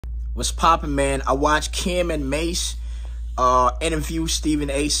What's poppin', man? I watched Cam and Mase interview Stephen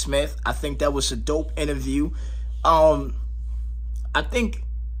A. Smith. I think that was a dope interview. I think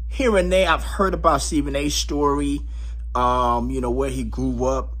here and there I've heard about Stephen A.'s story, where he grew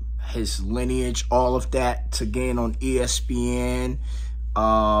up, his lineage, all of that, to gain on ESPN,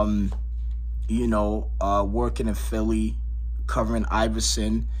 working in Philly, covering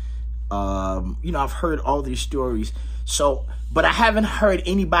Iverson. I've heard all these stories. But I haven't heard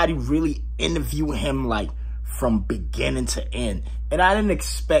anybody really interview him like from beginning to end. And I didn't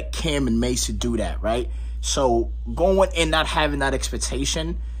expect Cam and Mase to do that, right? So going and not having that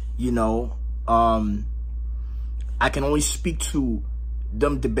expectation, I can only speak to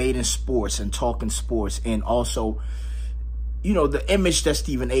them debating sports and talking sports, and also, the image that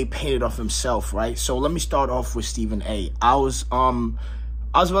Stephen A. painted of himself, right? So let me start off with Stephen A. I was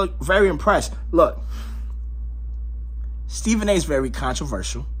very impressed. Look, Stephen A. is very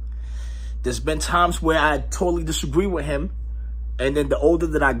controversial. There's been times where I totally disagree with him, and then the older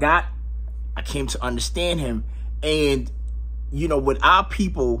that I got, I came to understand him. And, with our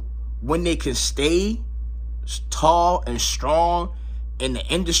people, when they can stay tall and strong in the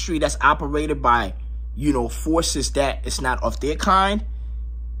industry that's operated by, forces that it's not of their kind,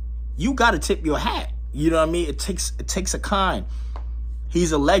 you got to tip your hat. You know what I mean? It takes a kind.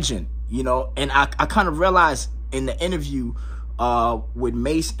 He's a legend, and I kind of realized in the interview with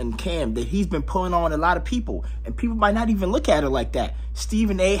Mase and Cam that he's been pulling on a lot of people, and people might not even look at it like that.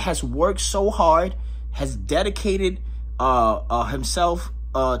 Stephen A. has worked so hard, has dedicated himself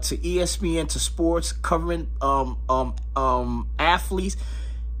to ESPN, to sports, covering athletes.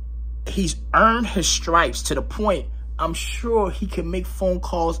 He's earned his stripes to the point I'm sure he can make phone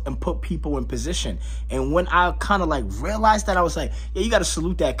calls and put people in position. And when I kind of realized that, I was like, yeah, you got to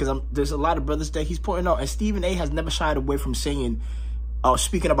salute that, because there's a lot of brothers that he's pointing out. And Stephen A. has never shied away from saying,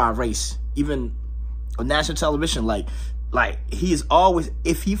 speaking about race, even on national television, like he is always,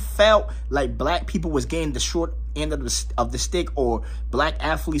 if he felt like black people was getting the short end of the stick, or black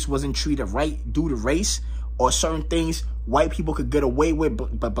athletes wasn't treated right due to race, or certain things white people could get away with,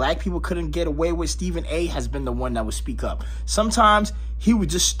 but black people couldn't get away with, Stephen A. has been the one that would speak up. Sometimes he would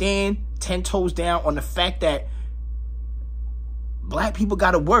just stand 10 toes down on the fact that black people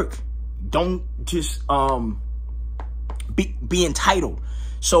got to work. Don't just be entitled.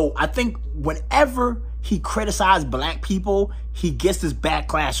 So I think whenever he criticized black people, he gets this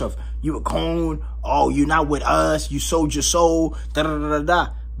backlash of, you a coon, oh, you're not with us, you sold your soul,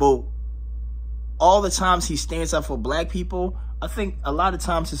 da-da-da-da-da. But all the times he stands up for black people, I think a lot of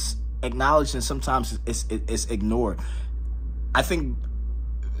times it's acknowledged and sometimes it's ignored. I think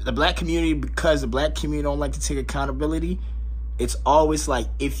the black community, because the black community don't like to take accountability, it's always like,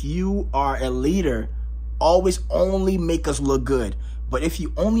 if you are a leader, always only make us look good. But if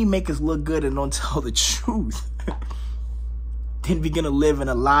you only make us look good and don't tell the truth, then we're going to live in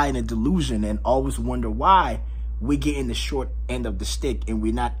a lie and a delusion and always wonder why we're getting the short end of the stick and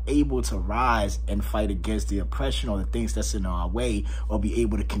we're not able to rise and fight against the oppression or the things that's in our way, or be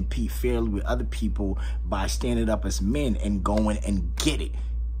able to compete fairly with other people by standing up as men and going and get it.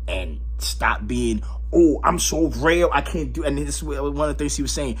 And stop being, oh, I'm so real, I can't do, and this is one of the things he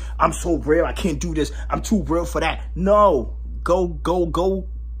was saying, I'm so real, I can't do this, I'm too real for that. No, go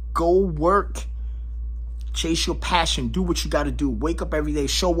work. Chase your passion, do what you got to do. Wake up every day,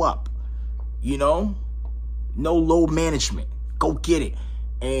 show up, no low management. Go get it.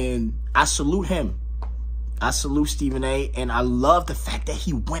 And I salute him. I salute Stephen A. And I love the fact that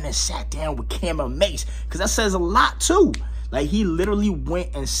he went and sat down with Cam and Mase, because that says a lot too. Like, he literally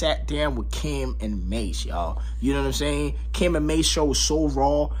went and sat down with Cam and Mase, y'all. You know what I'm saying? Cam and Mase show was so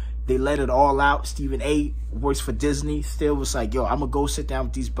raw. They let it all out. Stephen A. works for Disney. Still was like, yo, I'm going to go sit down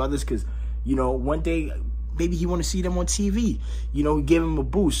with these brothers, because, one day maybe he want to see them on TV. Give him a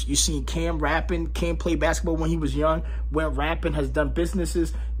boost. You seen Cam rapping. Cam played basketball when he was young, went rapping, has done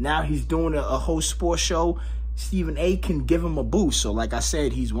businesses. Now he's doing a whole sports show. Stephen A. can give him a boost. So like I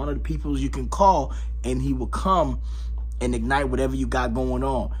said, he's one of the people you can call, and he will come and ignite whatever you got going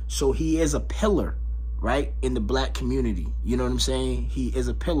on. So he is a pillar, right, in the black community. You know what I'm saying? He is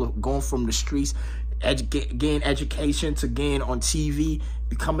a pillar, going from the streets, gain education, to gain on TV,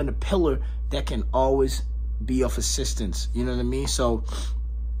 becoming a pillar that can always be of assistance. You know what I mean? So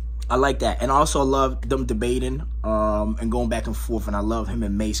I like that. And also I love them debating and going back and forth. And I love him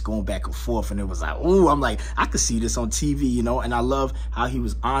and Mase going back and forth. And it was like, ooh, I'm like, I could see this on TV, And I love how he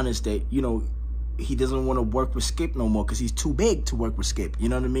was honest that, he doesn't want to work with Skip no more because he's too big to work with Skip. You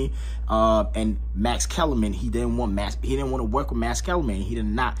know what I mean? And Max Kellerman, he didn't want to work with Max Kellerman. He did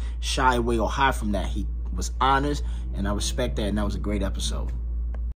not shy away or hide from that. He was honest, and I respect that, and that was a great episode.